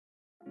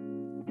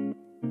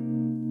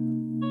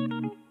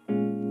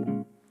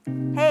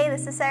Hey,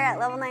 this is Sarah at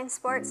Level 9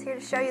 Sports, here to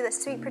show you the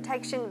Sweet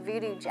Protection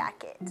Voodoo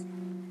jacket.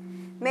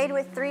 Made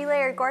with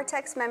 3-layer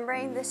Gore-Tex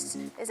membrane, this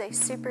is a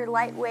super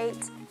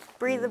lightweight,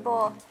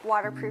 breathable,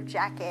 waterproof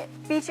jacket.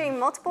 Featuring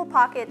multiple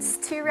pockets,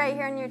 2 right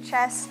here on your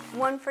chest,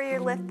 1 for your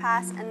lift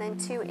pass, and then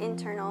 2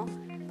 internal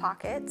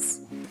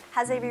pockets.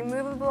 Has a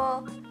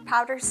removable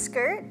powder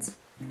skirt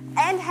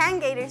and hand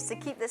gaiters to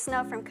keep the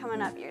snow from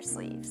coming up your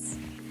sleeves.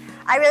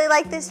 I really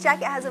like this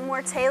jacket. It has a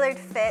more tailored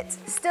fit,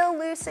 still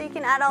loose so you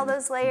can add all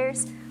those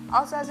layers.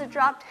 Also has a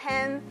dropped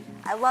hem.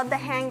 I love the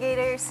hand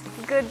gaiters,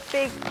 good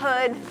big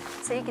hood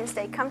so you can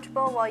stay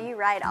comfortable while you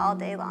ride all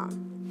day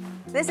long.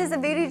 This is a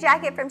Voodoo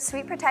jacket from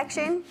Sweet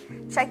Protection.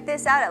 Check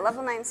this out at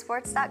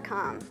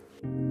level9sports.com.